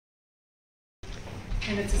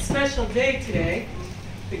And it's a special day today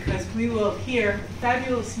because we will hear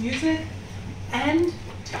fabulous music, and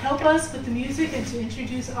to help us with the music and to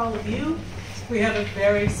introduce all of you, we have a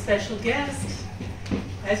very special guest.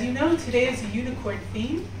 As you know, today is a unicorn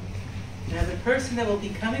theme. Now the person that will be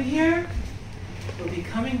coming here will be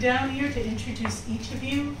coming down here to introduce each of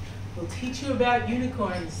you, will teach you about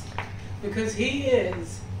unicorns, because he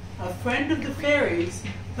is a friend of the fairies,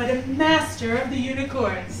 but a master of the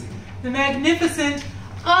unicorns, the magnificent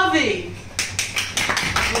Avi.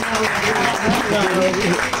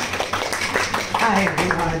 Hi,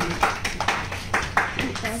 everyone.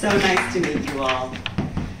 So nice to meet you all.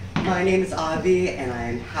 My name is Avi, and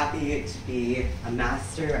I'm happy to be a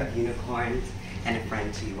master of unicorns and a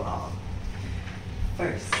friend to you all.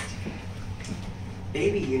 First,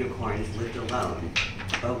 baby unicorns lived alone,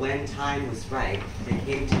 but when time was right, they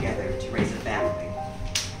came together to raise a family.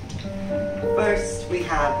 First, we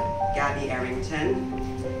have Gabby Arrington,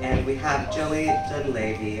 and we have Joey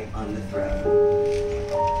Dunleavy on the throne.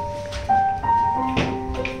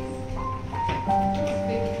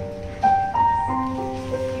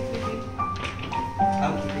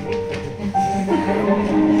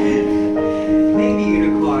 Baby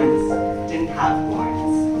unicorns didn't have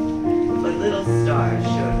horns, but little stars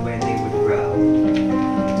showed where they would grow.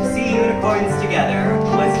 To see unicorns together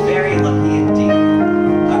was very lucky indeed.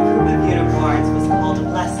 A group of unicorns was called a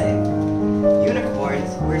blessing.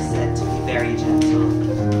 Unicorns were said to be very gentle,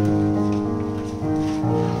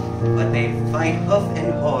 but they fight hoof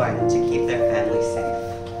and horn to keep their family safe.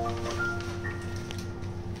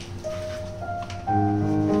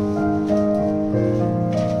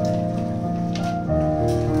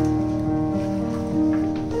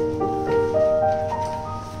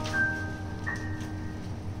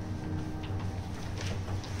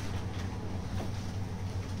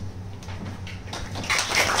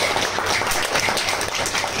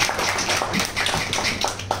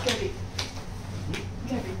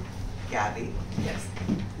 Gabby. Yes.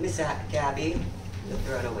 Miss Gabby, the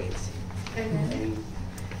throne awaits you. And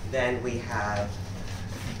then we have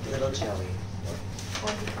little Joey.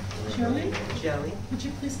 Joey, Joey?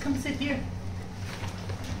 would you please come sit here?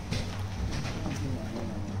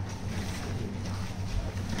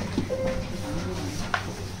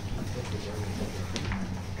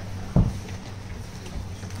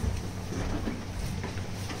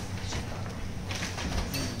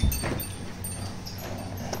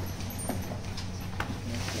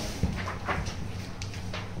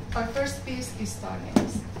 Our first piece is Star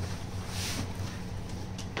Names.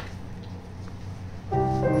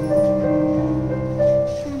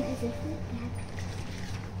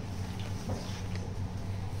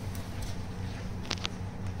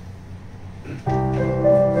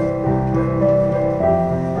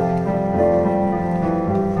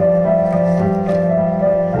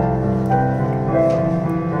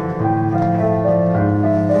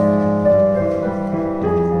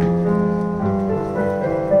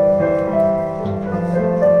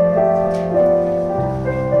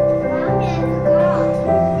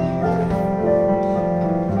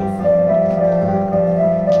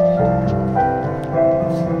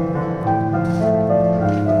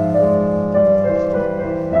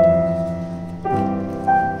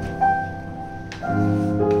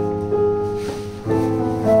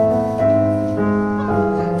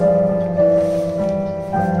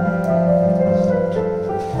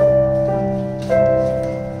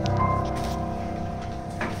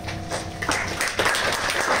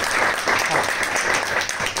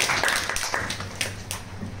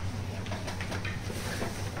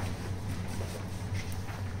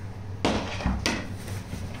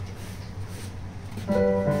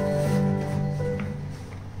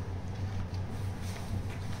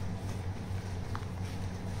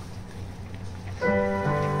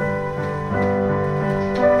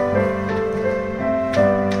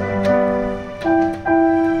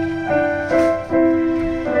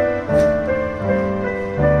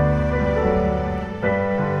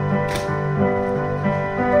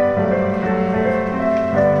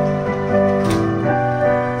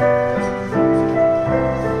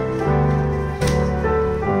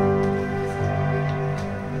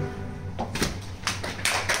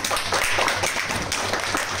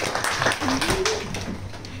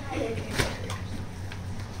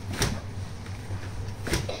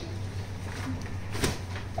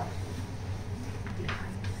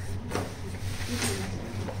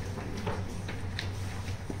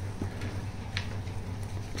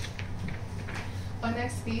 Our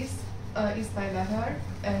next piece is by Lehar,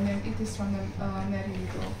 and it is from the Merry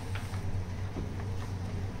Widow.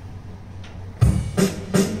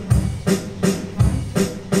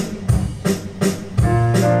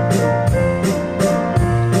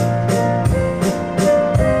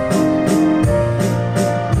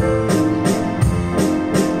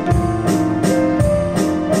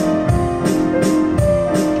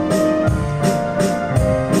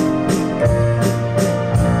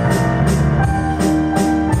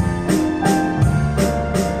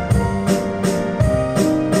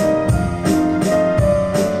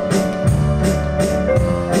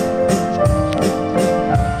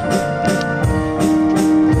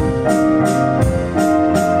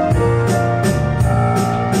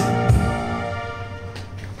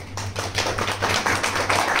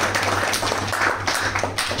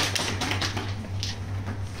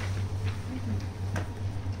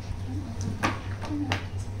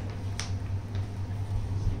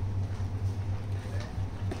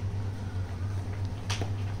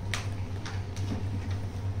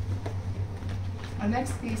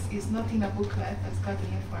 next piece is not in a booklet, as Gabi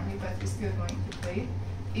informed me, but we're still going to play.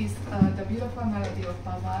 Is The Beautiful Melody of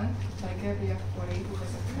Pavane by Gabriel Fauré, who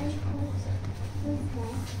was a French composer.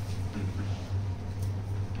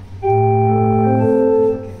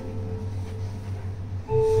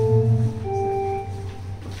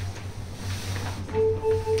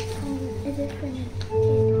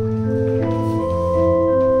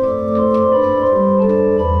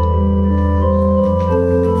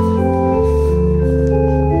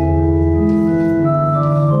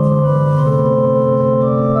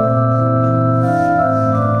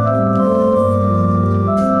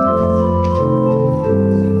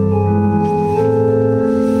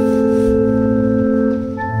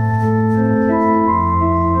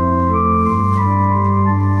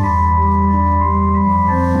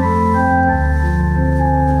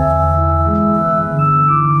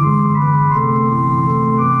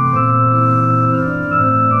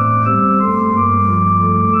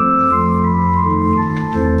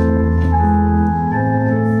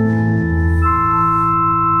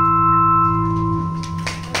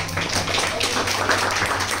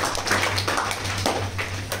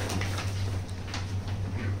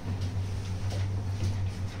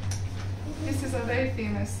 This is a very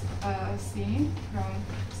famous scene from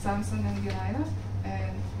Samson and Delilah,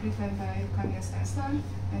 and written by Camille Saint-Saëns,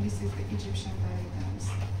 and this is the Egyptian ballet dance.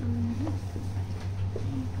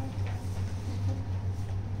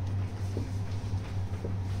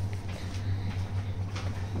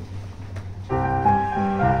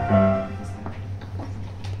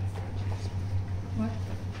 What?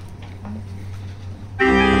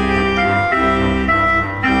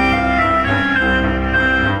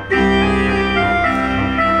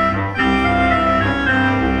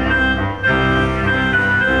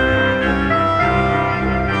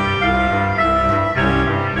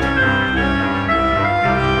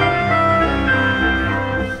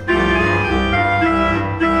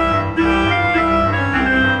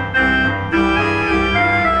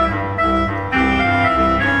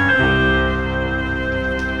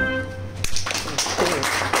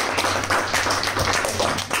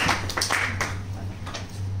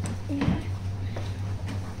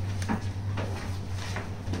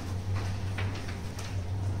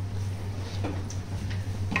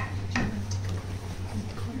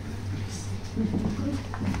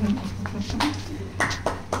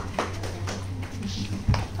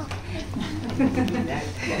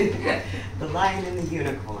 The Lion and the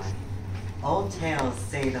Unicorn. Old tales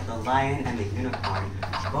say that the lion and the unicorn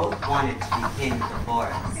both wanted to be king of the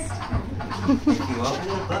forest. If you open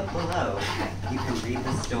the book below, you can read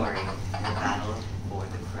the story, The Battle for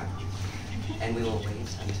the Crown. And we will wait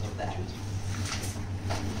until then.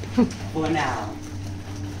 For now,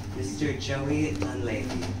 Mr. Joey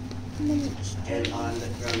Dunleavy. And on the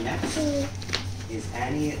throne next is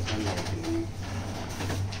Annie Dunleavy.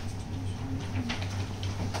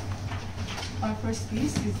 Our first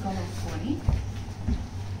piece is Galoponi.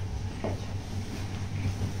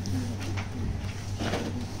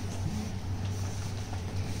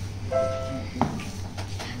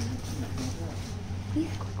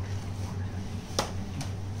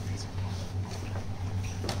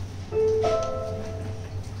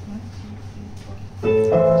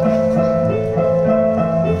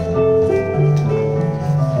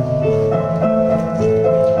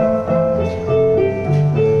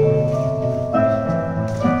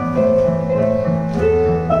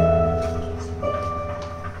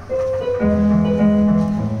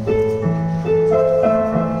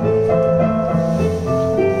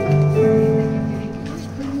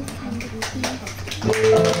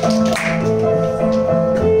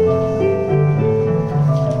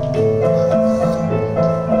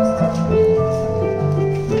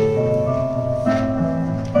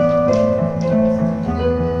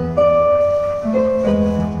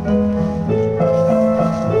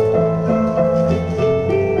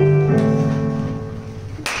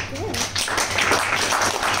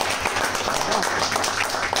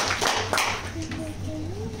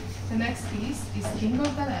 The next piece is King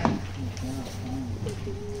of the Land.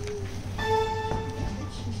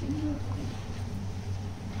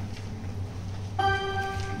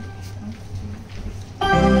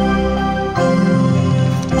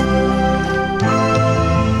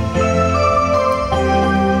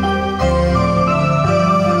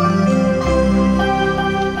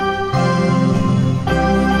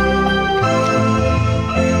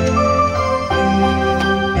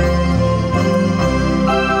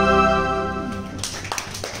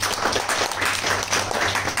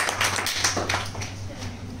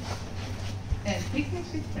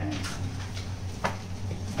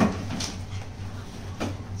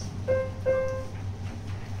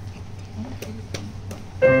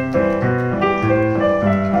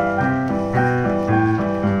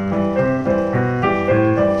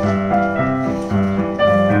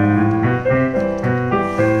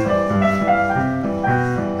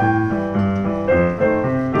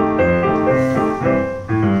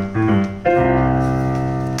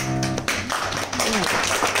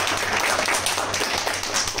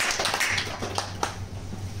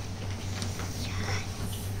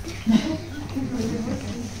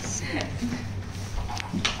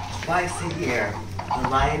 Twice a year, the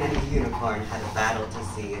lion and the unicorn had a battle to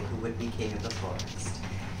see who would be king of the forest.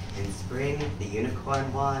 In spring, the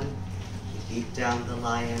unicorn won. He beat down the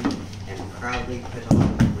lion and proudly put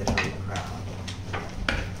on the glittering crown.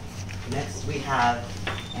 Next we have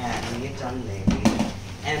Annie Dunleavy,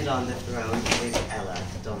 and on the throne is Ella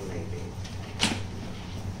Dunleavy.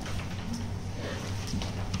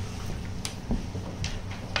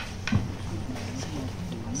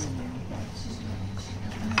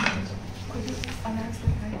 Could you announce the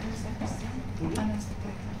titles of the song? Announce the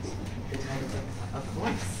titles. The titles of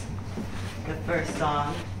course. The first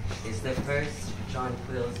song is the first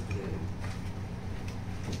Jonquil's Blue.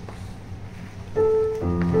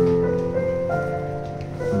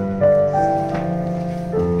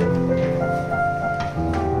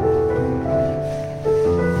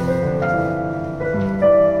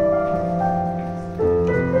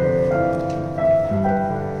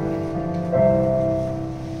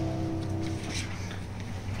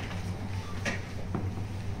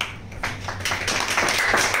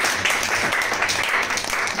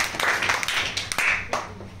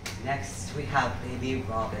 Next, we have Baby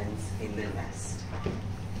Robins in the Nest.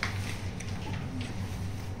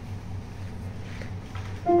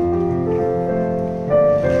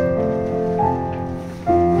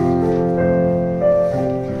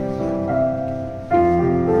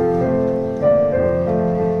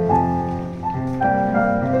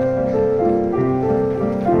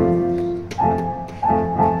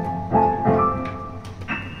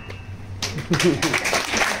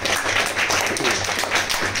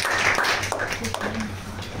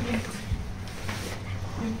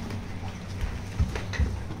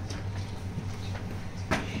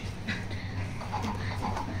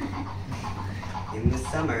 In the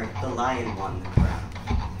summer, the lion won the crown.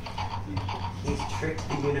 He's tricked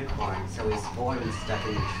the unicorn so his horn is stuck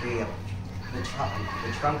in the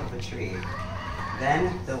trunk of a tree.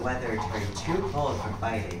 Then the weather turned too cold for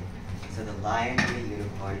fighting, so the lion and the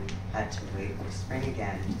unicorn had to wait for spring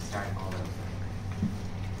again to start all over.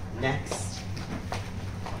 Next,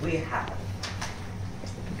 we have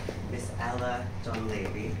Miss Ella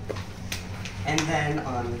Dunleavy, and then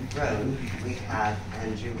on the throne we have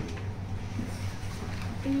Andrew Lee.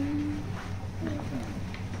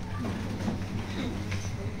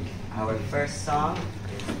 Our first song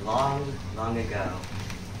is Long, Long Ago.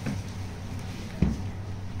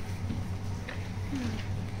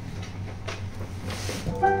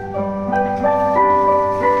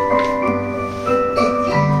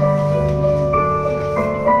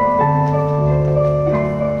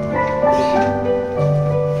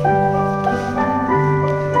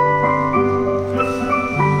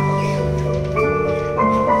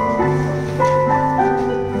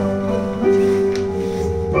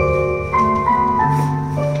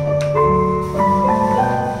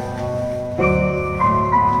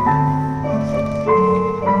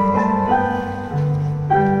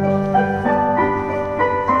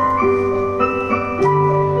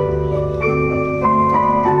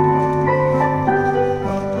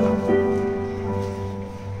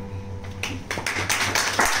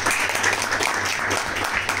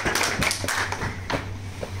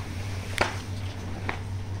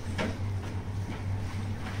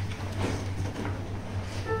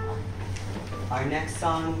 Our next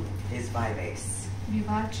song is Vivace.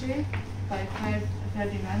 Vivace by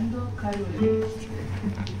Ferdinando Carulli.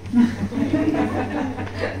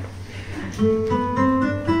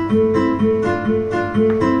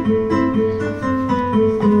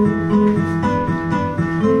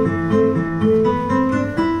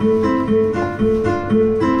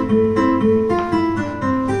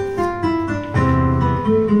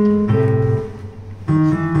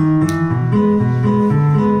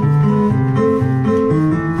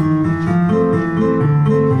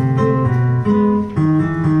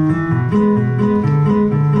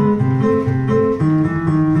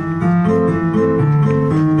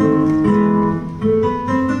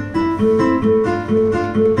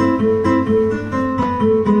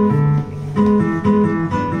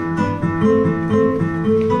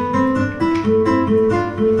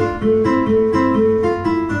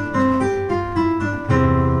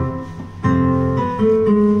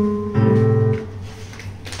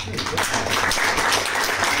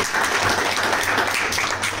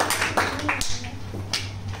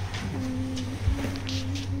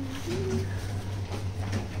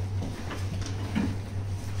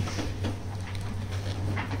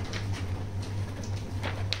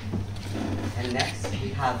 And next we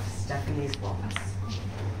have Stephanie's Waltz.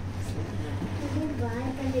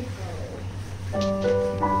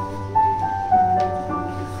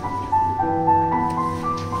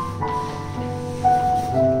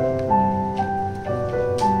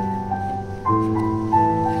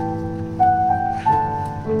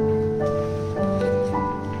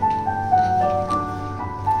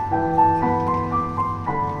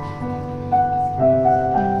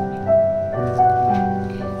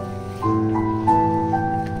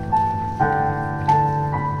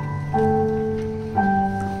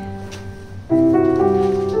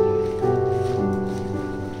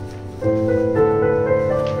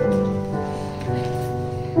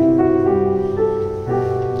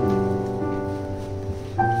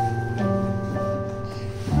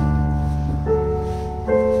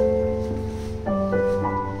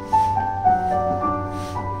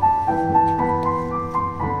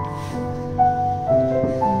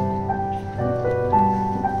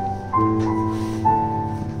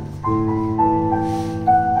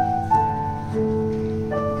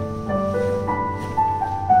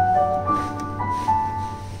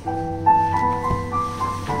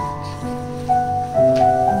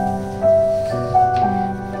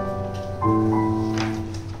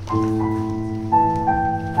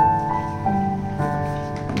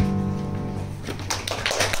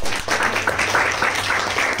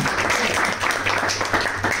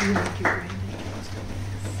 People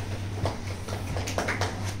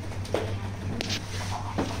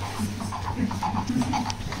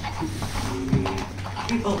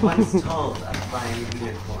once told of flying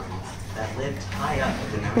unicorns that lived high up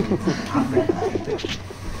in the mountains of Africa.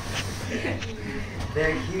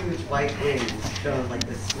 Their huge white wings shone like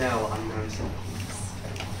the snow on mountain peaks.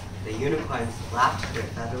 The unicorns flapped their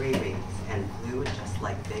feathery wings and flew just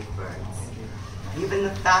like big birds. Even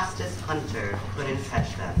the fastest hunter couldn't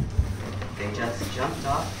catch them. They just jumped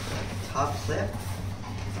off the top cliff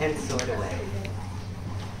and soared away.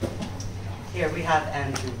 Here we have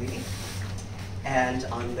Andrew Lee. And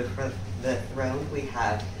on the throne, we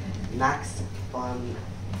have Max von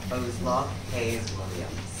Oslaw Hayes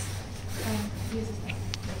Williams.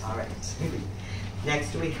 All right.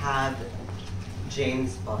 Next, we have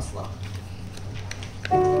James Boslaw.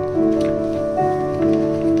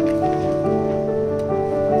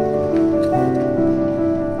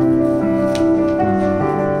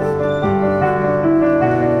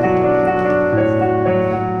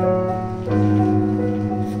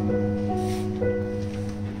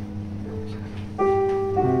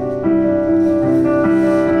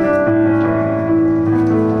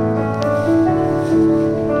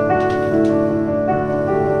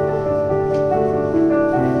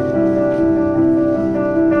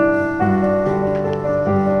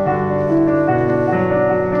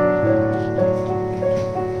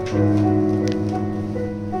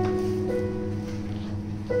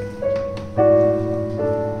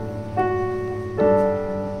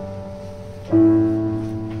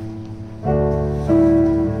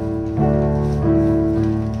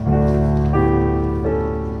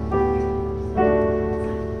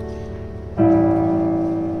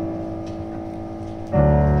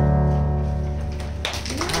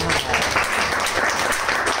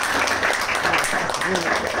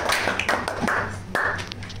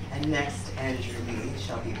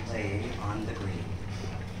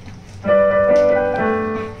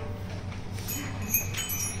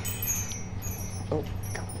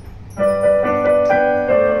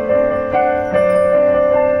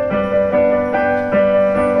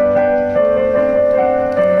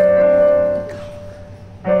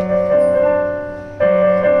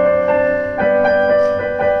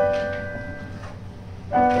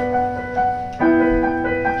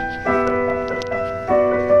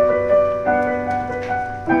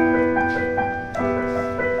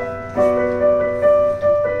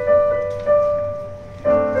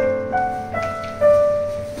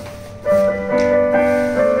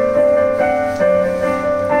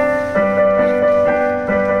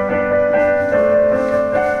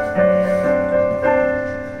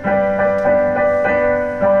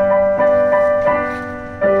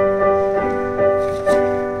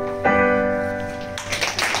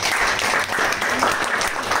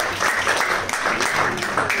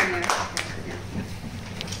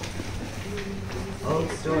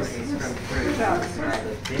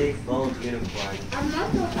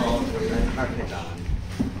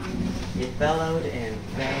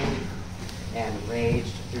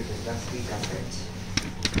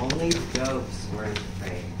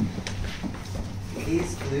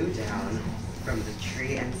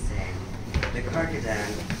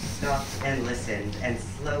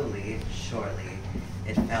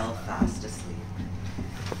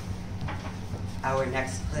 Our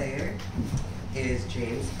next player is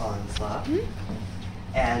James Bonslaw,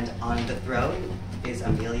 and on the throne is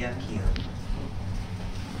Amelia Keel.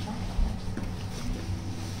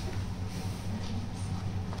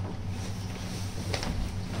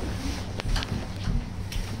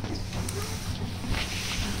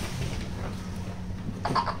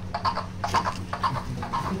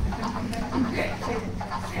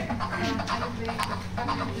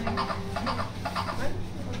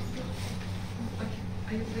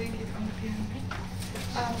 Are you playing it on the piano?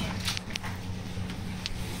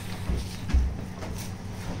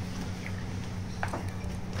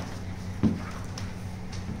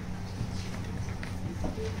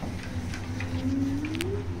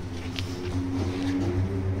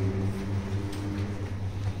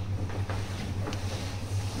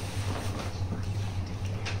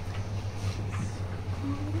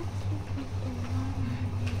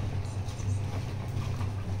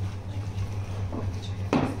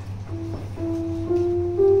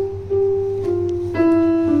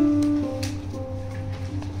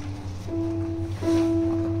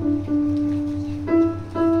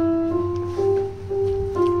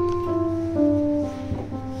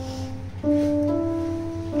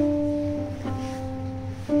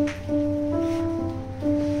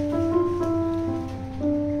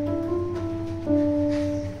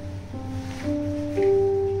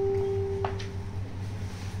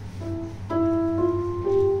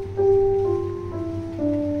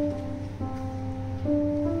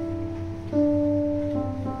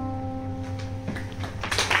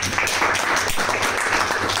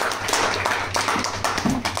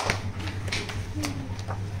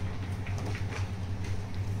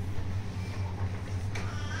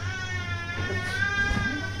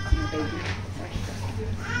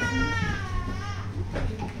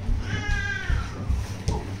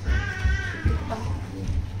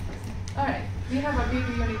 We have a big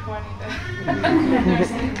unicorn in there.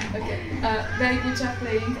 Okay. Very good job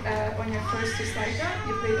playing on your first recital.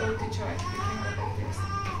 You played all to joy. You can go like this.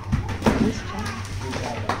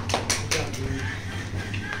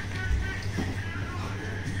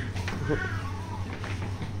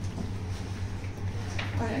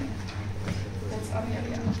 Alright. That's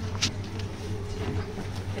Amelia.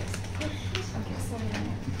 Yes. Okay, sorry.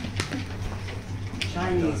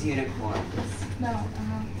 Chinese unicorns. No,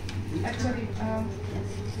 actually,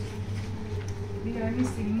 we are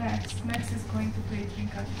missing Max. Max is going to play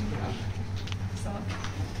Twinkle Twinkle. So,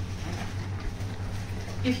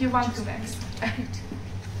 if you want to, Max.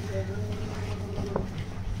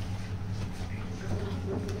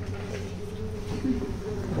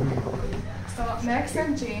 So, Max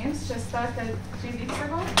and James just started 3 weeks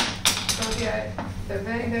ago. So, we are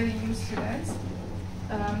very, very new students.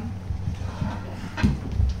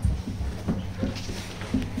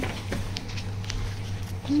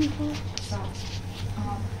 So,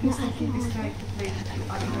 Mr. Kid is trying to play the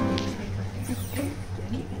other games.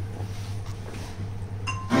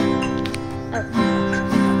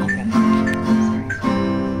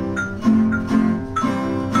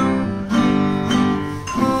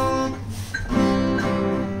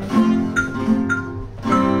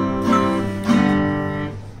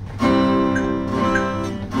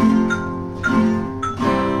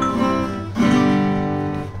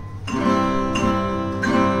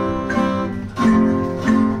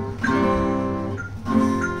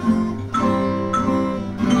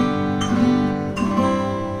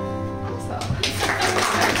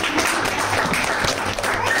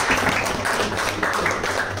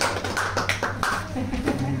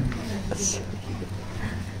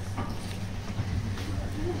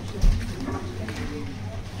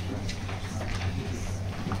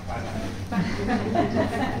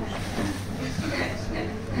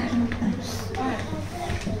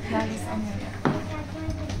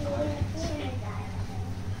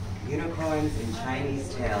 Unicorns in Chinese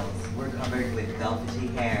tales were covered with velvety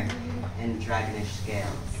hair and dragonish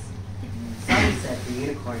scales. Some said the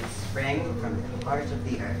unicorns sprang from the heart of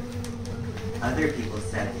the earth. Other people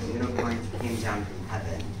said the unicorns came down from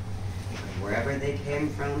heaven. Wherever they came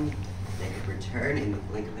from, they could return in the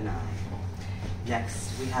blink of an eye.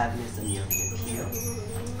 Next, we have Miss Amelia Keel.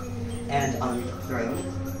 And on the throne,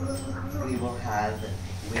 we will have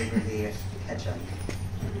Waverly Ketchum.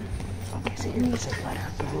 Okay, so you're going to sit flat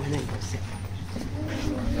out and then go sit.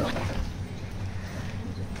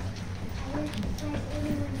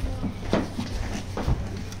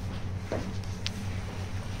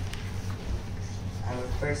 Our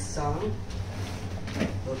first song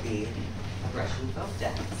will be a Russian folk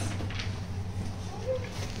dance.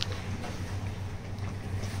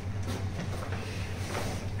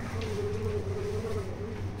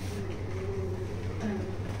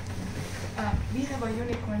 We have a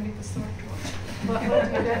unicorn with a sore throat. What do you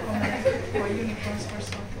recommend for unicorns for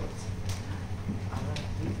sore throats?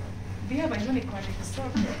 We have a unicorn with a sore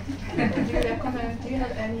throat. Do you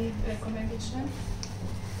have any recommendation?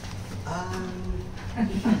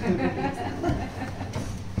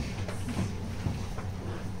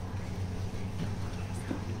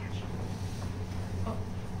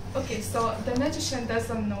 Okay, so the magician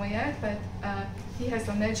doesn't know yet, but he has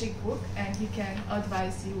a magic book and he can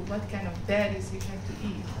advise you what kind of berries you have to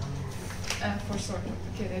eat for sore throat.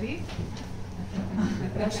 Okay, ready?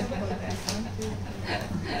 Russian folk dance.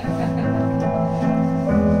 1.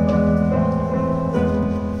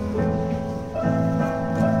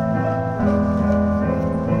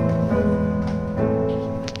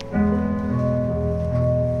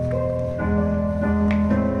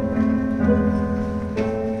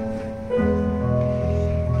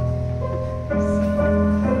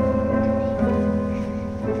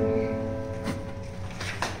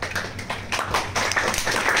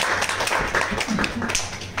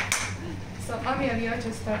 So Amelia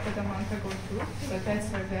just started a month ago too, so that's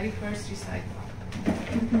her very first recital.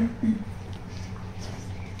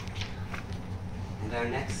 And our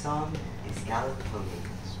next song is Gallop Pony.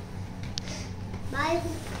 My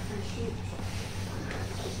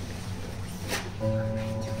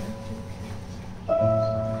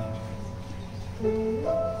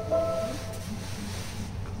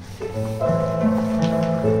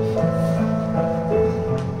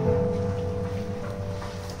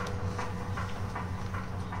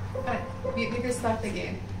We will start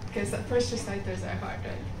again, because the first recitals are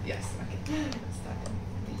harder. Yes, okay. Let's start.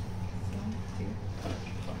 1, 2,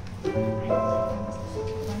 3.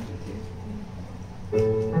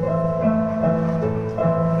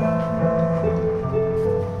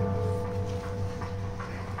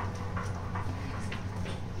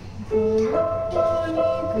 1, 2, 3.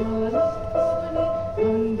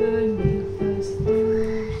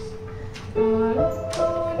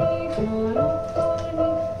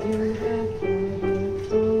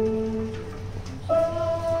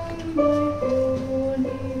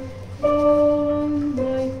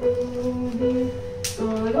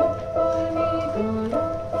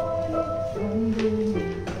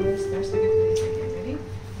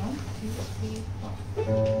 3, 4.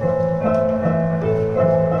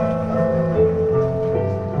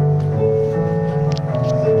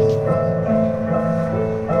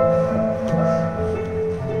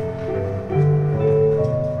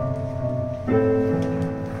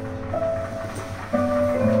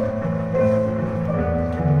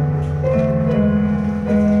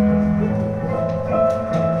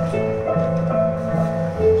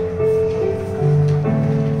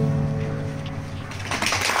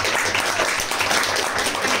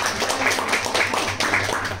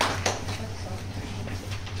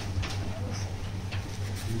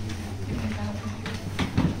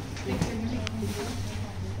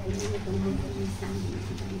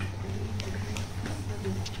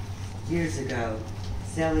 Years ago,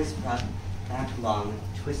 sailors brought back long,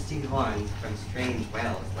 twisty horns from strange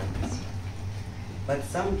whales like this. But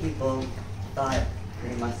some people thought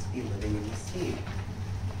they must be living in the sea.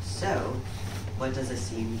 So, what does a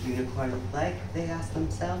sea unicorn look like, they asked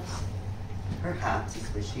themselves? Perhaps a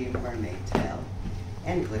swishy mermaid tail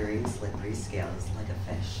and glittering slippery scales like a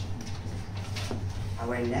fish.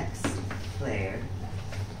 Our next player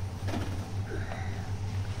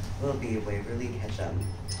will be Waverly Ketchum.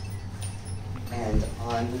 And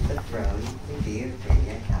on the throne will be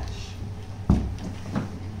Rainier Cash.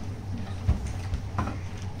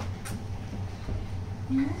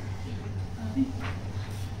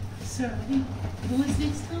 So, who is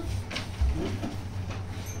next up?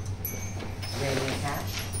 Rainier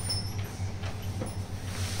Cash.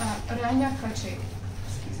 Rania Kache.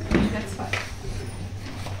 That's fine.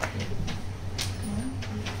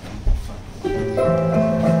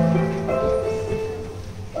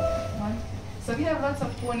 1. So we have lots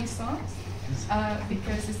of pony songs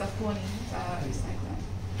because it's a pony recital.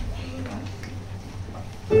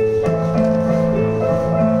 1.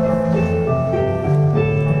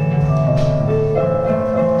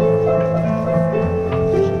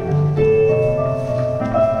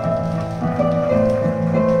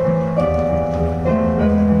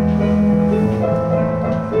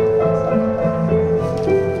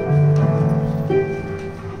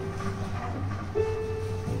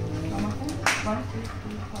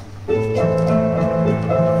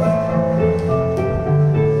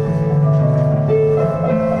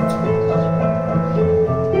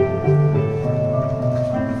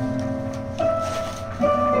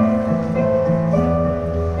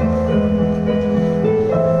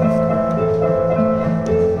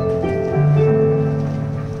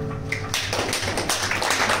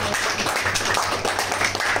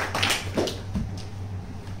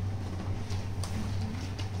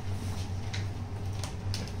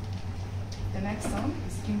 The next song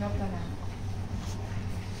is King of the Land.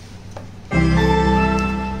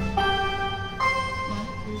 1,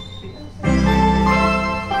 2, 3.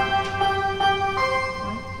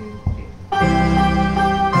 1, 2, 3.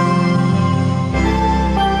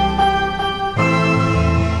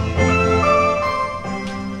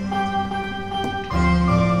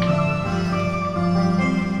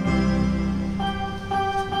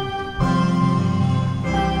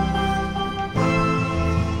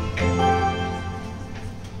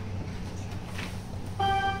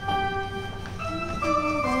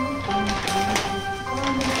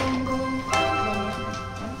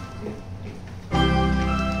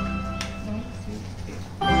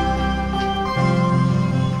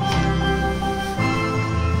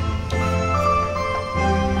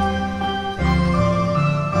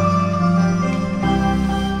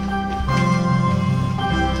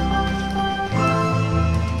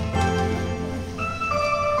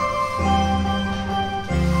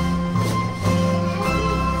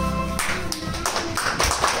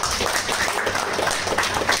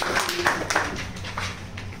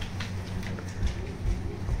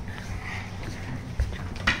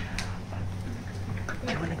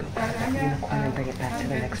 Unicorn and bring it back to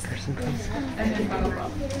the next person, please. And then Barbara.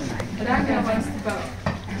 Rania wants to go.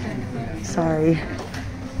 Sorry.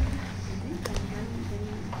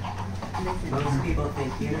 Most people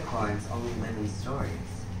think unicorns only live in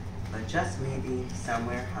stories, but just maybe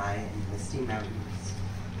somewhere high in misty mountains,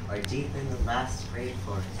 or deep in the last great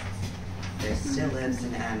forests, there still lives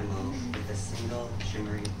an animal with a single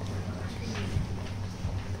shimmering corridor.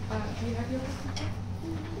 Do you have yours?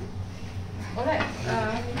 All right.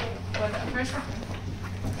 First one.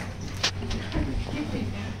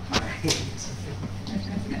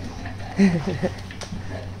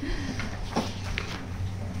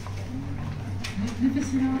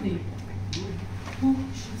 Magnificent Avi. Who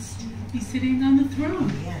should be sitting on the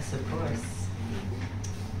throne? Yes, of course.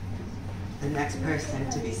 The next person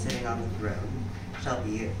to be sitting on the throne shall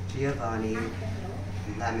be Giovanni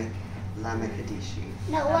Lamekadishi.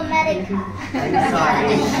 No, America. I'm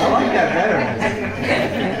sorry. I like that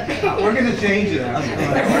better. We're going to change it.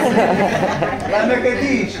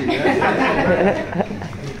 Lamekadishi.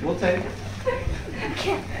 We'll take it.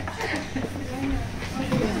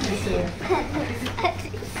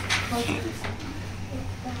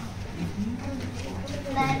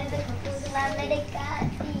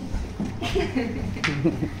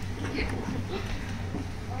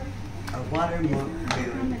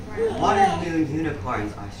 Water moon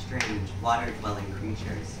unicorns are strange, water-dwelling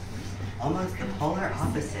creatures, almost the polar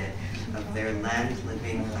opposite of their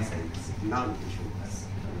land-living cousins, mountain trolls.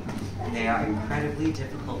 They are incredibly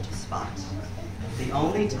difficult to spot. The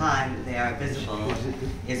only time they are visible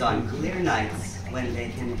is on clear nights when they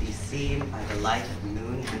can be seen by the light of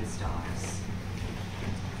moon and stars.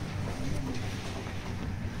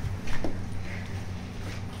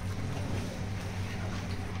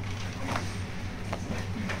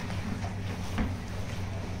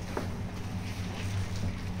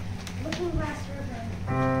 Looking Glass River.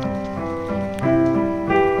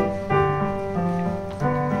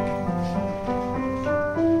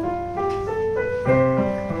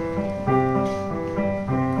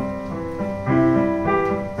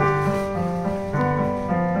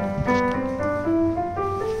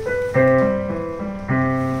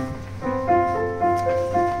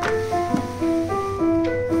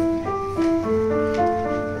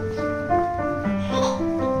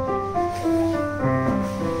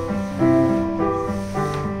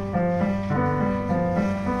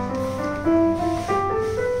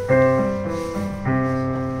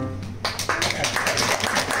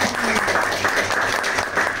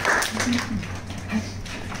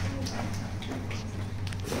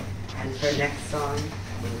 And her next song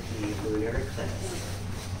will be Lunar Eclipse.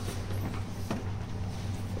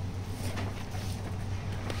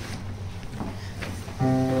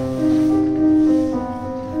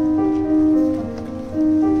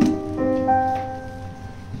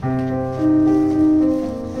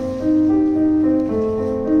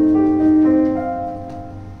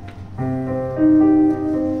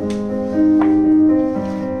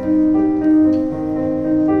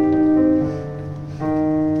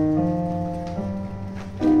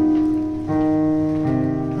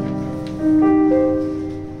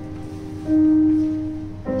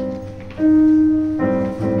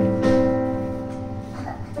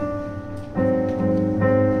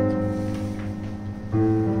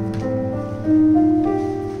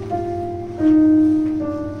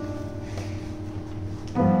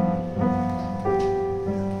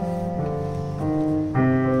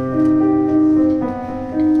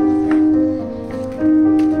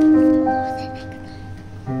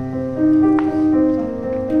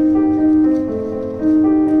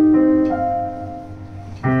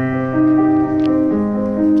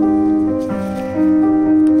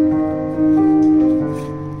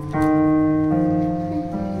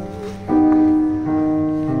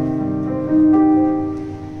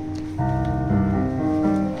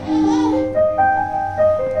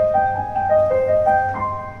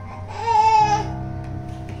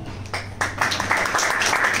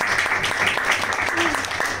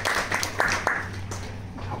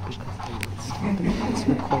 It's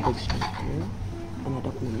recorded straight through, and I don't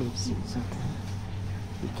want to see something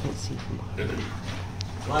you can't see from behind.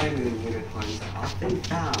 Water moon unicorns are often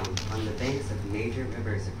found on the banks of major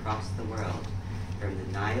rivers across the world, from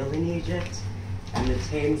the Nile in Egypt and the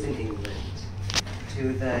Thames in England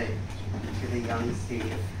to the Yangtze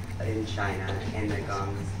in China and the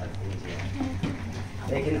Ganges of India.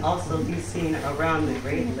 They can also be seen around the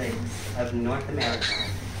Great Lakes of North America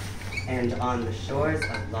and on the shores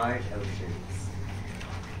of large oceans.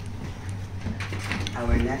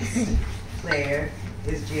 Our next player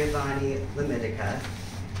is Giovanni Lamidica,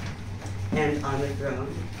 and on the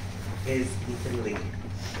throne is Ethan Lee.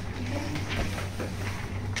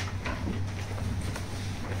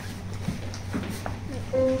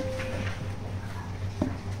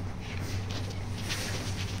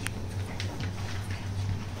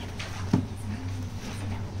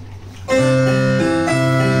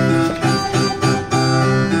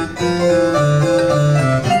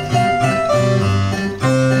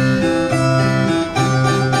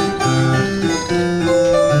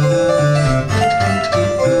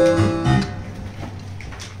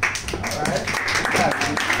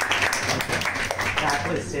 That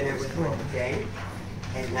was Dinner with Wolf Day,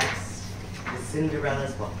 and next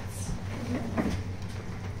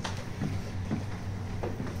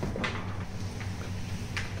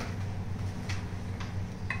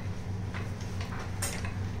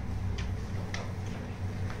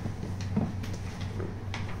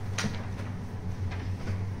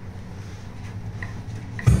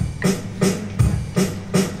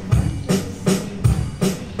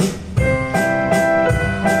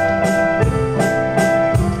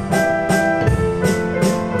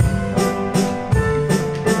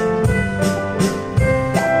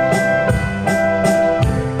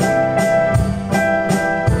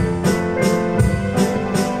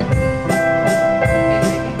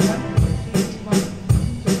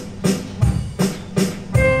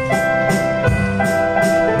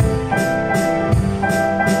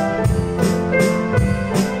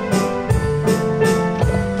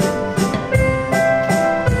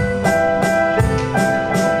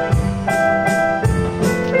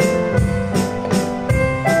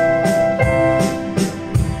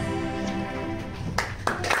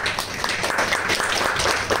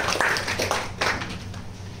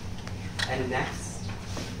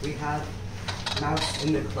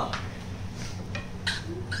in the clock.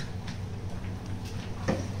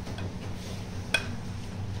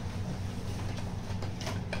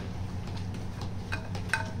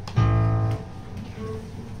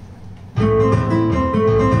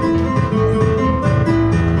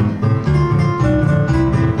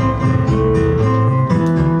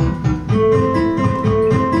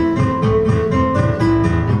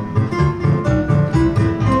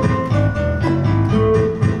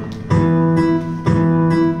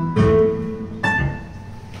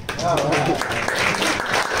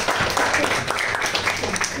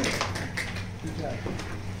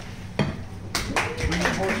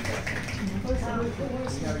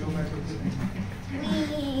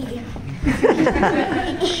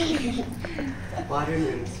 Water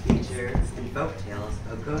moons feature in folk tales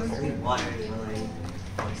a ghostly water-dwelling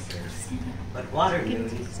forces. But water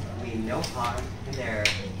moons mean no harm, and they're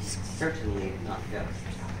certainly not ghosts.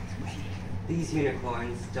 These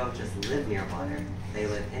unicorns don't just live near water, they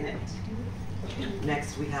live in it.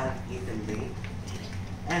 Next we have Ethan Lee.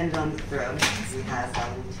 And on the throne, we have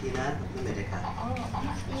Valentina Lumidica.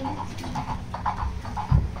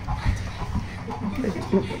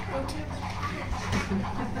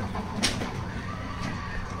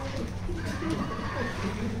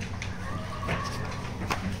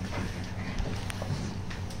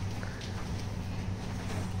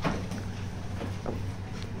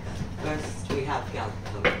 First, we have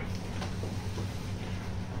Galpo.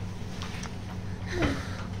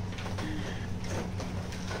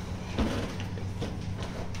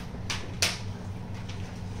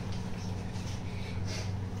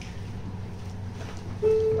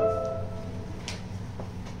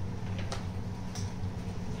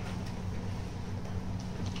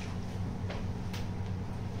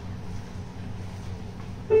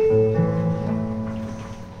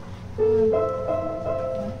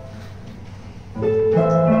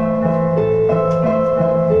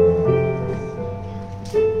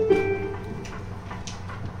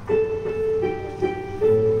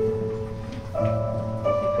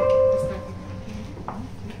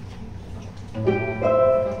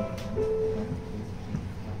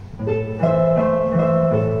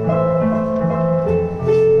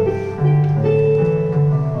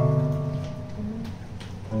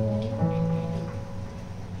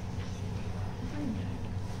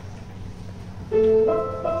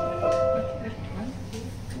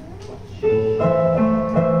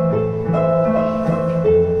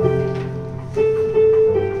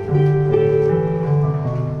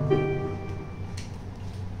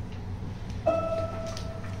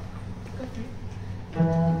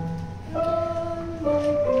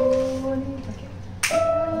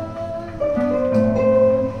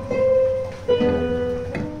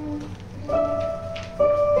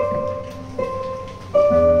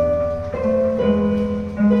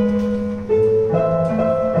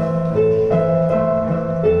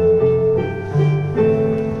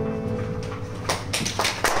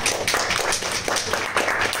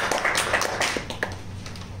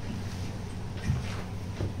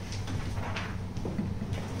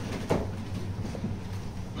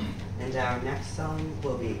 And our next song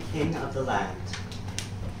will be King of the Land.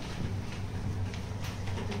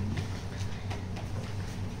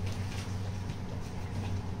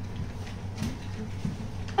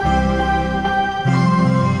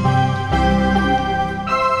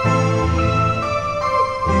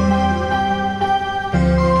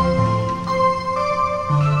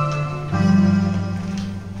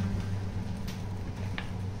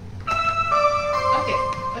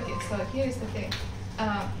 Okay, so here is the thing.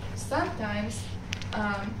 Sometimes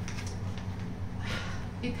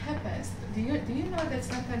it happens. Do you know that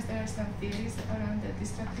sometimes there are some theories around the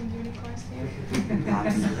distracting unicorns here?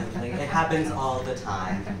 Absolutely. It happens all the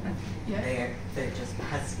time. Yeah. They're just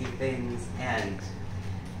pesky things, and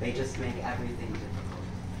they just make everything difficult.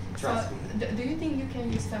 Trust So, me. do you think you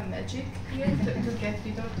can use some magic here to get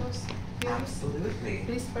rid of those theories? Absolutely.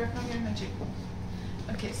 Please perform your magic.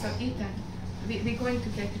 Okay, so Ethan, we're going to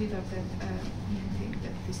get rid of that thing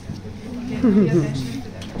that distracted you. Okay, pay attention to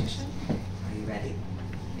the magician. Are you ready?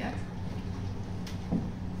 Yeah.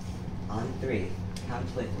 On 3,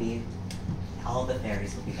 count with me. All the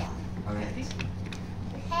fairies will be gone. All right? Ready?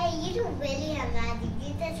 Hey, you don't really have magic.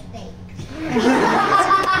 You just fake.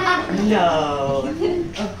 No,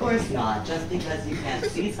 of course not. Just because you can't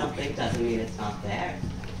see something doesn't mean it's not there.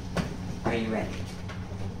 Are you ready?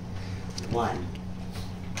 1,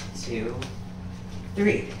 2,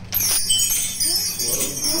 3.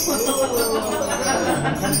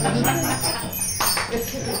 That is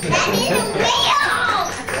real!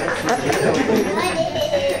 What is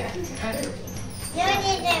it? You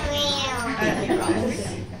need a real. Thank you, Ryan.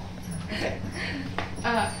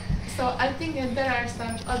 think there are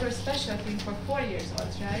some other special things for 4 years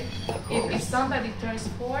olds, right? If somebody turns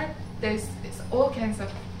 4, there's all kinds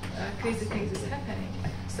of crazy things is happening.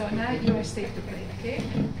 So now you are safe to play, okay?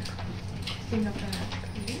 Think of that.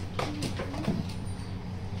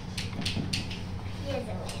 Here's a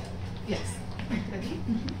whale. Yes. Ready?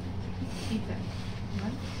 Eat them.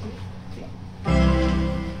 1, 2, 3.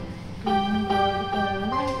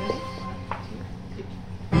 Ready?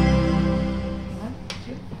 1,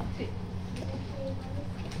 2, 3.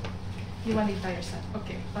 You want it by yourself?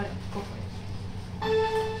 Okay, all right, go for it.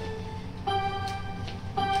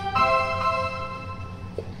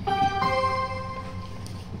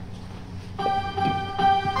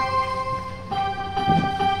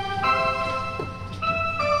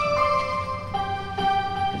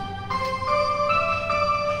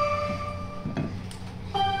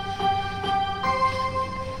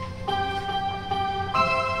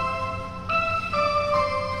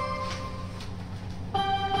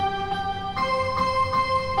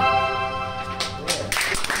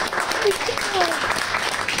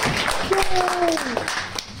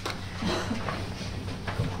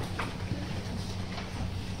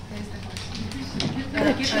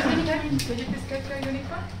 Could you please get your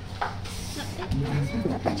uniform?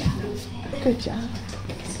 Good job.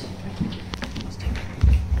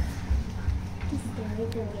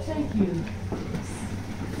 Thank you.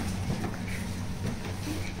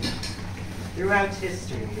 Throughout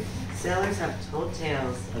history, sailors have told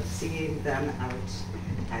tales of seeing them out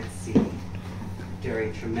at sea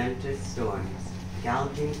during tremendous storms,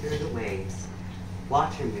 galloping through the waves.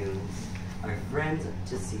 Water moons are friends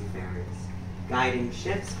to seafarers, guiding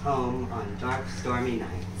ships home on dark, stormy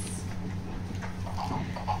nights.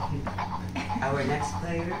 Our next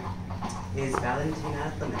player is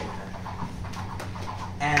Valentina Flamenca.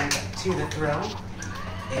 And to the throne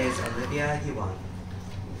is Olivia Yuan.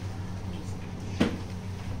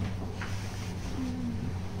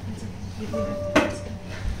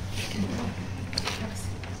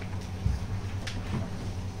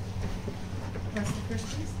 What's the first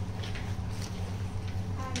piece?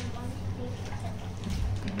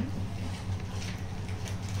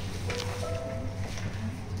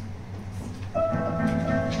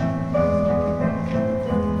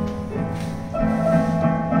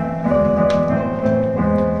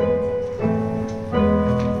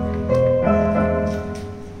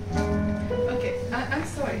 I'm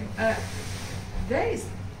sorry. There is.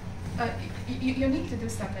 You need to do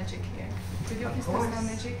some magic here. Could you please do some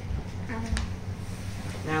magic?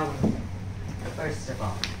 Now, first of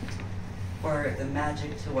all, for the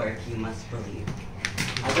magic to work, you must believe.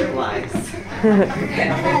 Otherwise,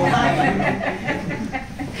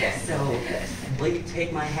 so will you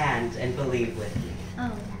take my hand and believe with me?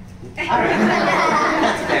 Oh. All right.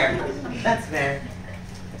 That's fair. That's fair.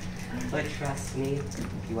 But trust me,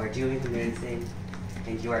 you are doing amazing,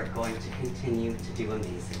 and you are going to continue to do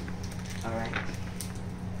amazing. All right?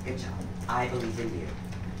 Good job. I believe in you.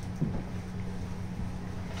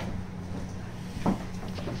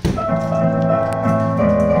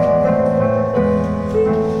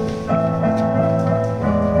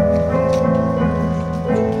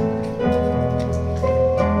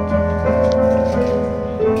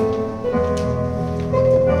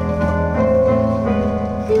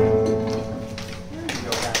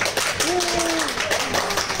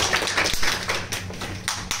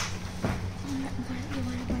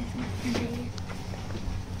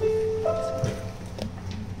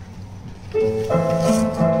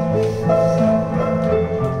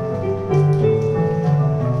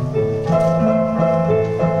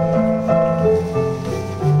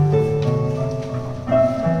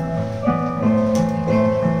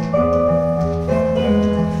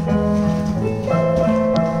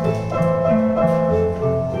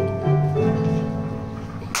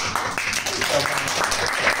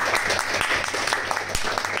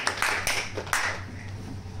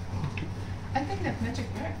 I think that magic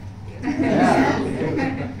worked.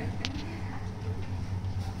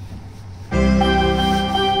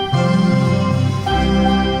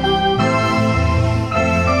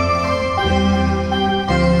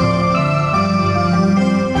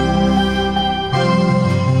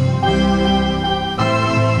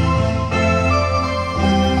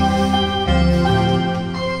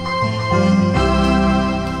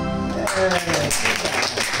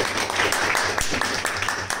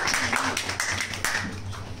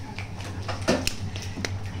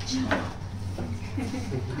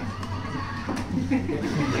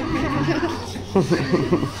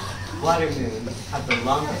 Water moons have the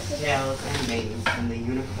longest tails and manes in the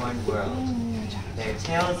unicorn world. Their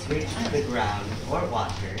tails reach to the ground or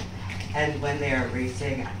water, And when they are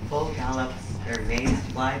racing at full gallop, their manes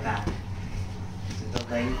fly back to the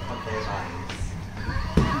length of their bodies.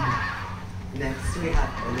 Next, we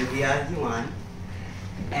have Olivia Yuan.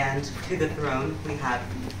 And to the throne, we have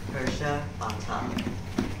Hirsha Batal.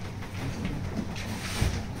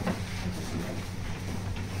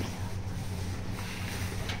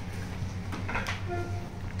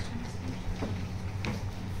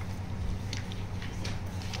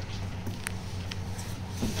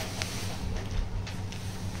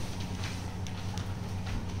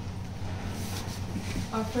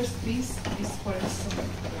 Our first piece is for a song.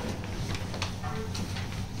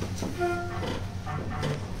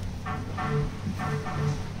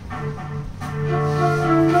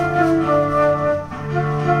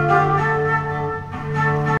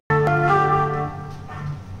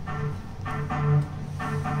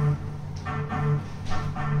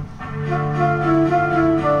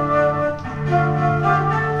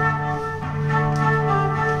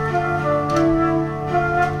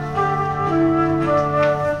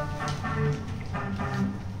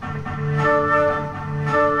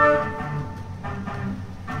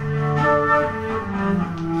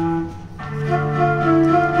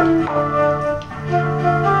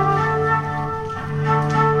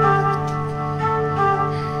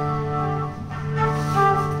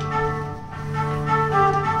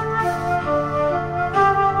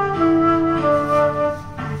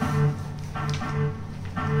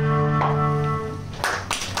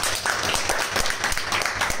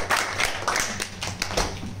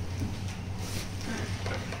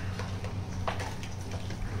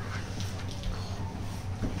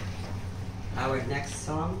 Our next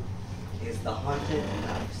song is The Haunted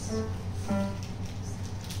House.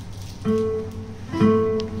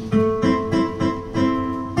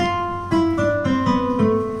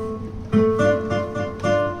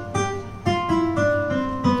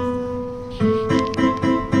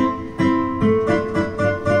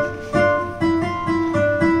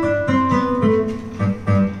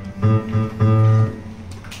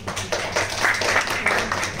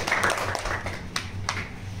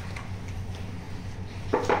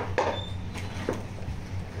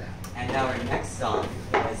 And our next song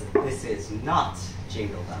is This Is Not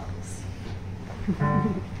Jingle Bells.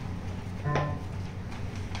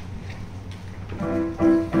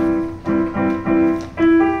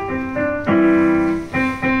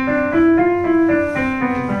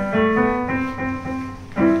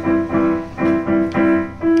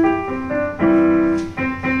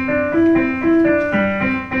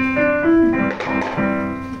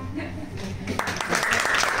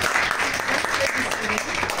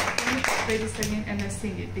 Play this again and I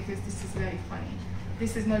sing it because this is very funny.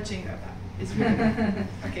 This is not jingle bell. It's really good.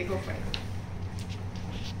 Okay, go for it.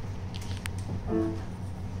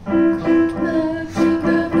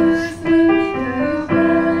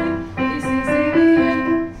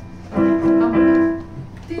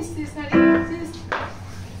 This is not this.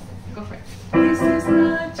 Go for it. This is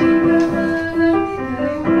not jingle bell, let me tell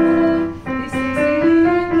you why. This is the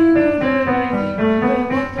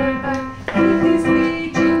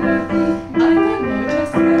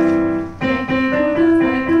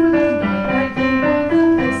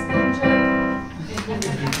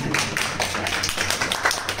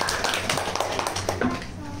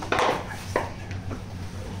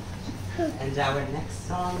And our next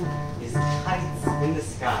song is Kites in the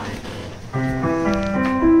Sky.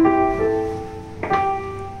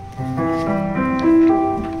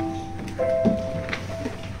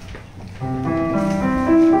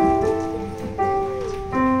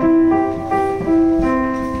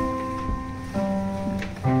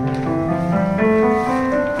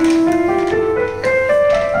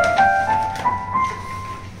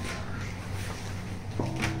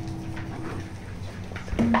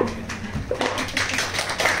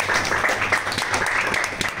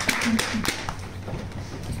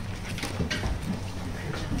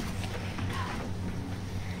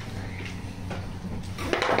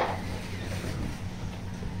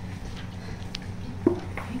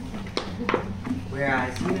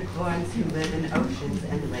 Whereas unicorns who live in oceans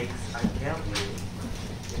and lakes are pale blue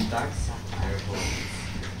with dark sapphire blades.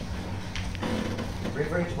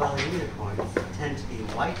 River-dwelling unicorns tend to be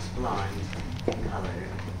white blonde in color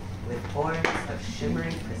with horns of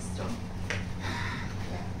shimmering crystal.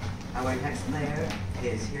 Our next player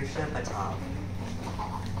is Hirsha Batal.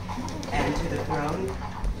 And to the throne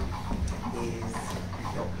is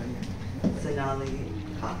Sonali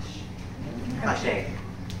Kashe.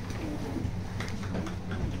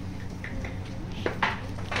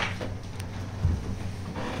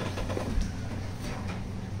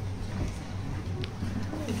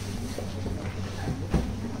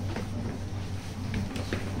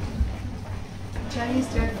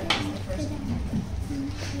 Chinese dragon is the first one.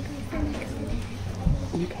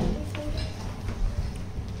 Okay.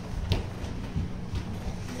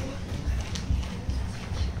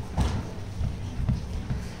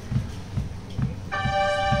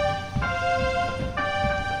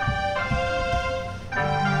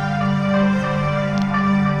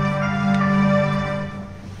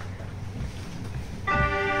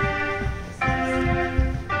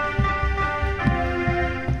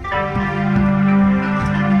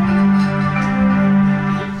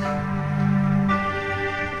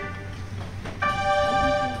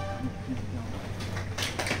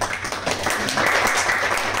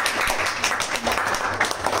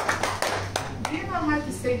 Do you know how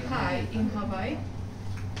to say hi in Hawaii?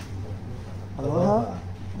 Aloha.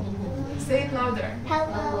 Say it louder.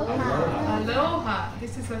 Hello. Aloha.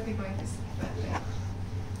 This is what we're going to say.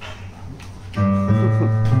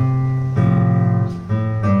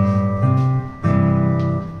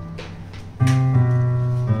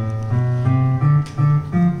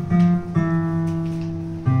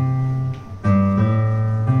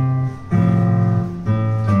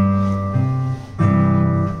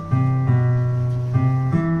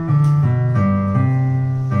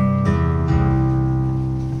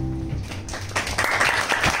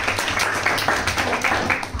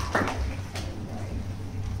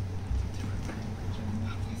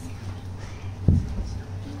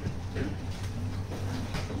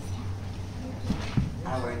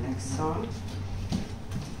 Our next song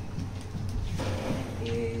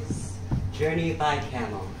is Journey by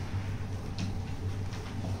Camel.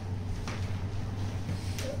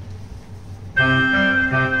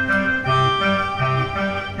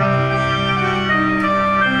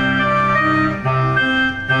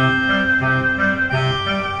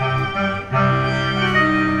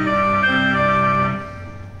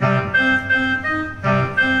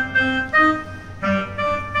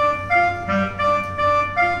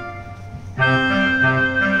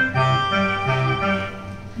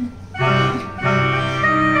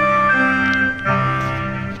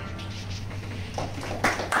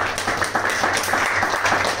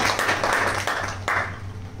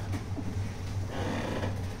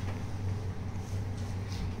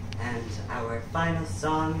 And our final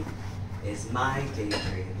song is My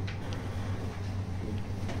Daydream.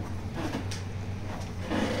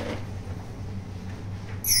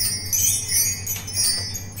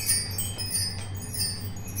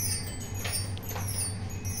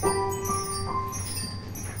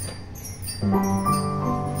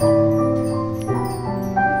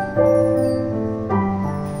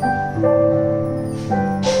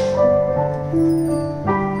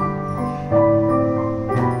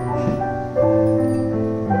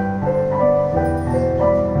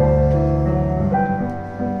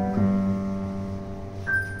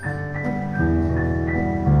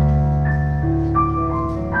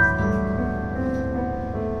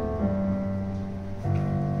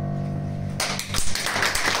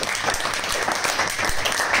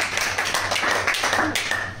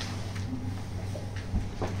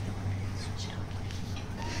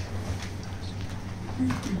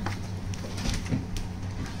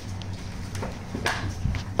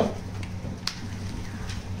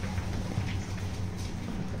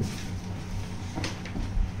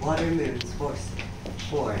 Water moon's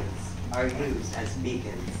horns are used as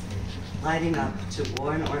beacons, lighting up to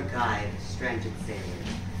warn or guide stranded sailors,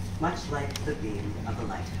 much like the beam of a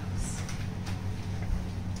lighthouse.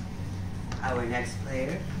 Our next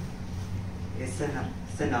player is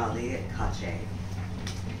Sonali Kache,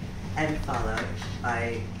 and followed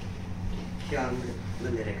by Kyung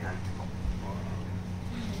Lumitica.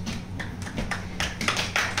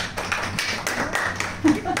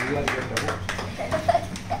 You gotta get the horse.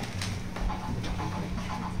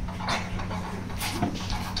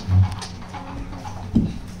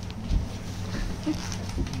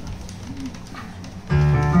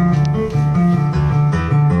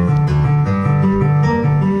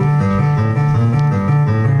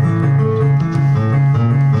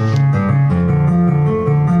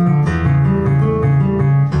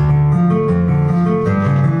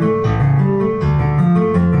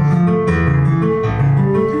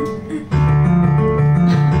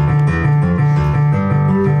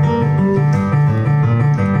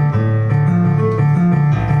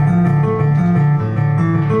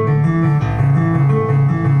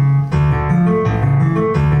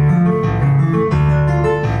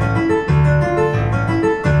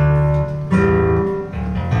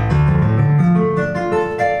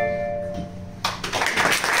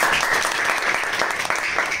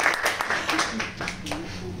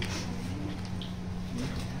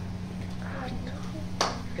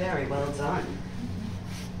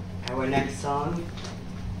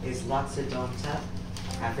 Otsedonta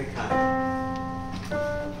Africana.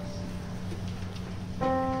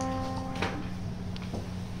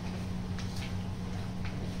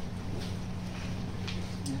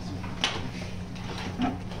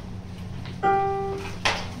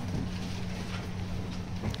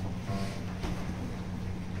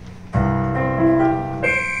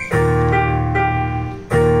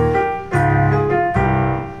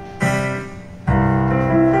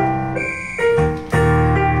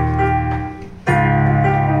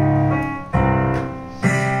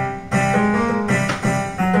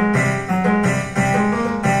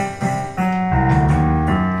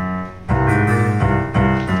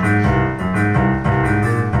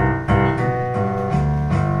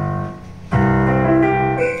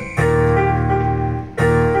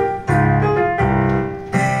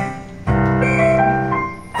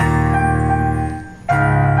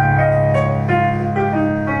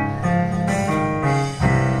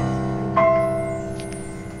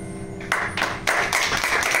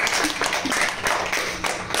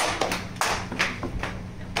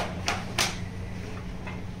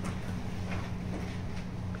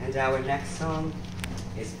 And our next song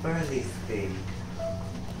is Burley's theme.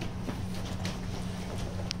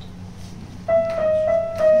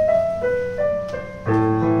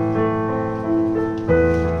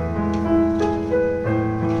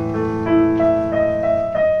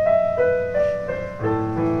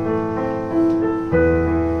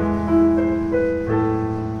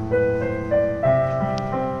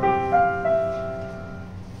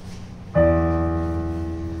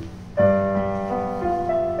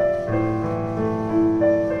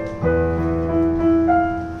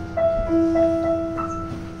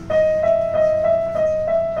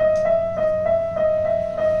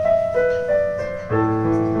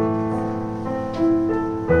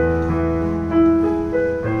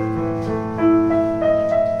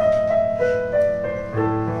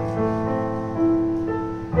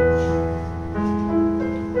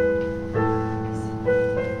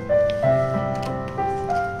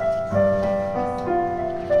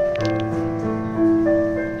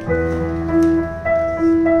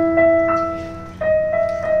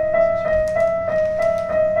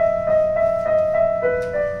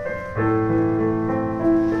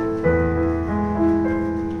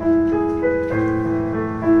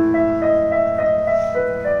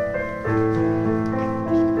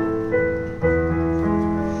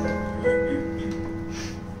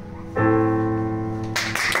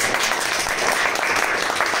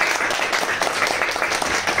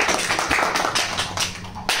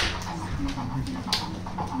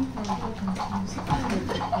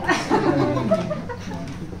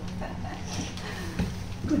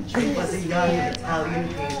 It was a young Italian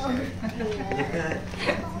painter, Luca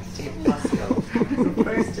di Bosco, who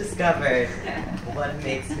first discovered what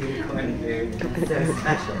makes unicorn food so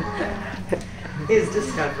special. His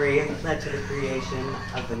discovery led to the creation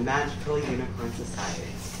of the Magical Unicorn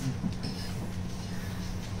Society.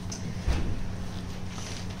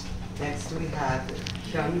 Next we have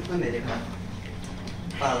Hyun Pamidica,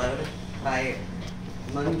 followed by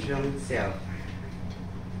Munjung Seo.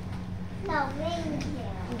 No, reindeer.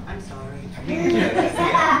 I'm sorry.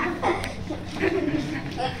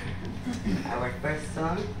 Our first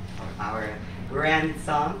song, or our grand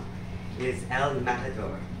song, is El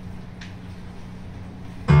Matador.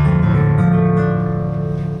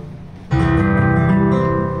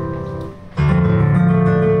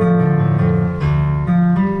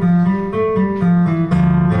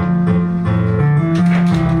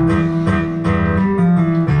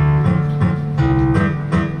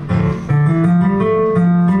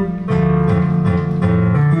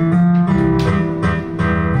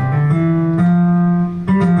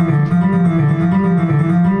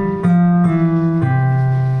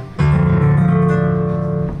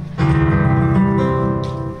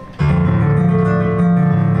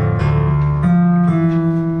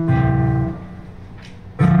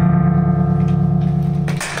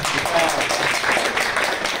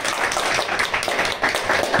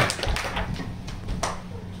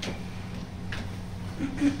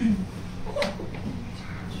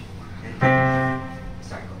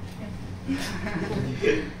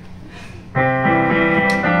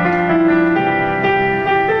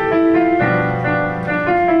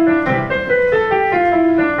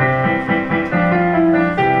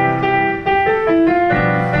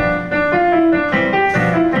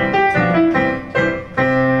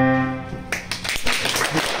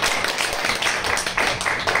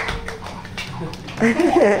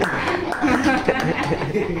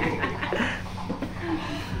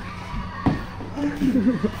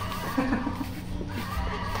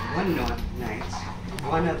 One night,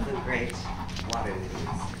 one of the great water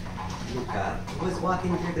lilies, Luca, was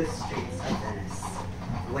walking through the streets of Venice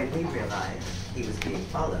when he realized he was being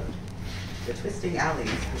followed. The twisting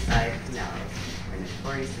alleys beside canals were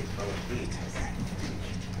notoriously full of thieves.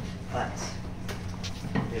 But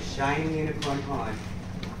the shining unicorn horn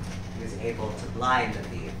was able to blind the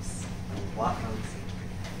thieves and walk home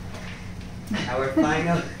safely. Our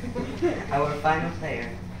final player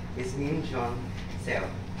is Min Jong Seo.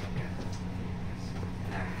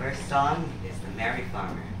 And our first song is The Merry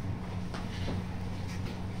Farmer.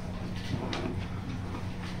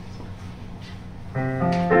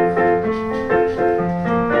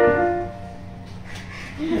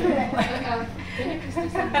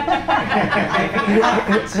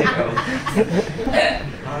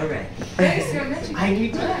 All right. Where's your magic? I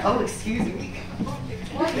need to. Oh, excuse me.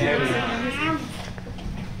 There we go.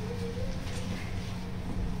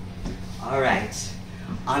 All right.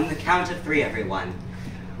 On the count of 3, everyone,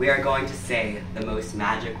 we are going to say the most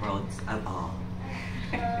magic words of all.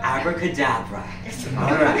 Abracadabra.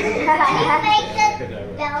 All right. I think the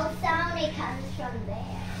bell sound it comes from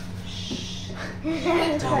there.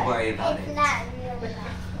 Don't worry about It's it. not real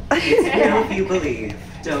enough. It's real if you believe.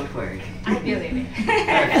 Don't worry. I believe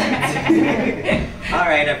it. All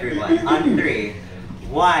right, everyone. On 3.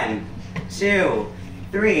 1, 2,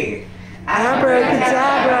 3.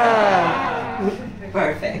 Abracadabra!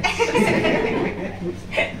 Perfect. Okay,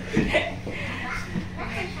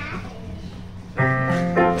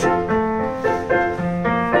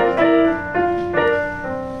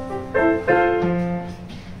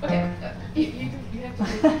 you have to do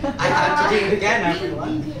I have to do it again,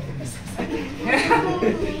 everyone.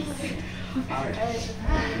 All right.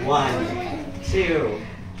 1, 2,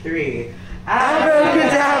 3.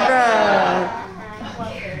 Abracadabra!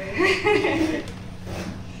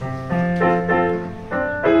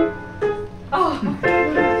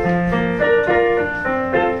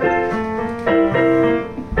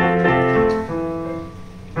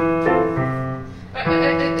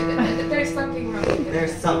 There's something wrong.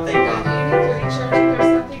 There's something You wrong. need to recharge.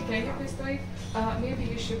 There's something. Can you please do it? Maybe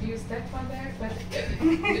you should use that one there, but do a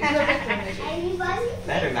better magic. Everybody?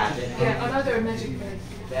 Better magic. Yeah, another magic word.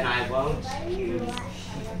 Then I won't use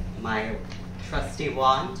my trusty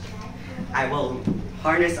wand. I will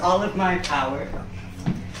harness all of my power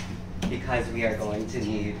because we are going to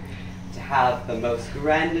need to have the most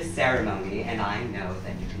grandest ceremony, and I know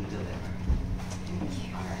that you can deliver.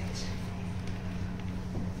 All right.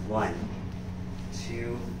 1,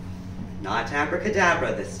 2, not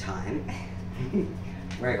abracadabra this time.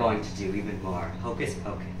 We're going to do even more hocus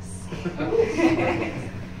pocus.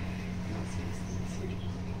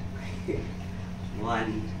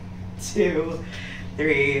 1, 2,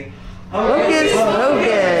 3. Hocus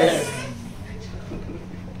pocus!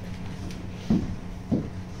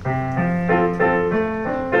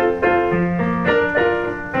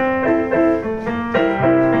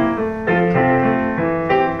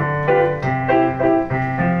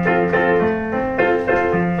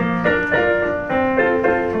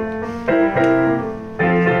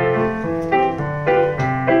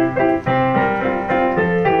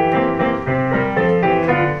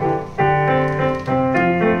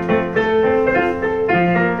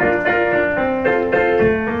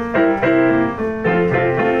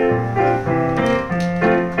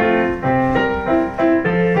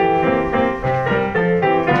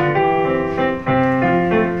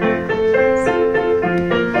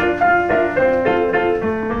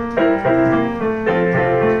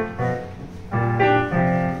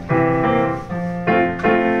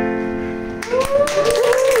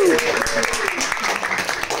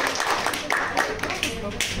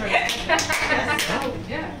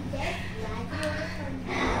 Yeah.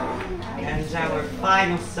 And our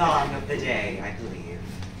final song of the day, I believe,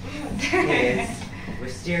 is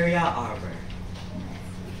Wisteria Arbor.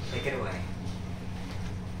 Take it away.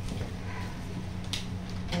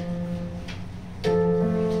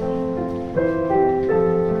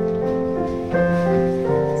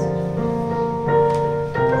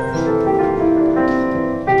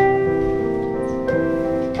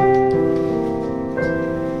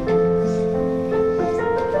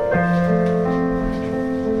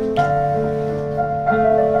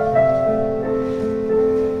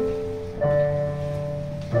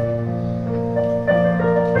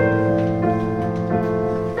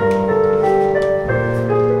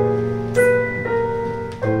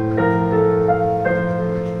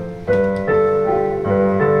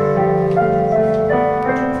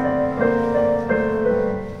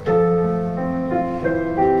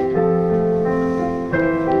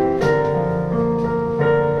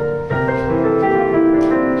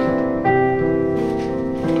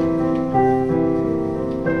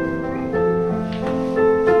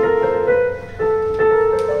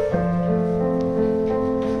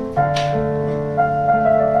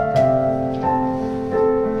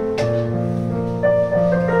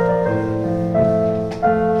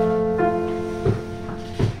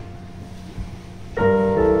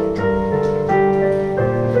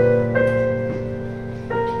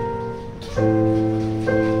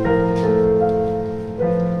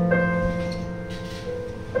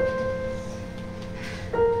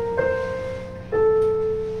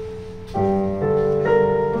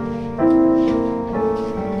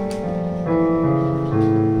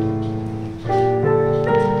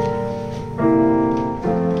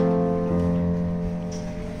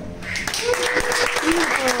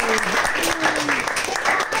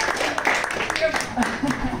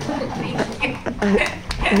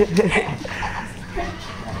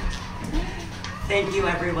 Thank you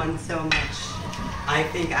everyone so much. I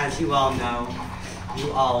think, as you all know,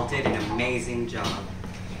 you all did an amazing job.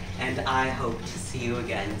 And I hope to see you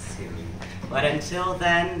again soon. But until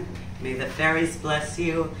then, may the fairies bless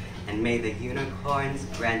you, and may the unicorns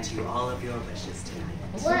grant you all of your wishes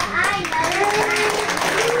tonight. Well, I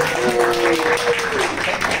know.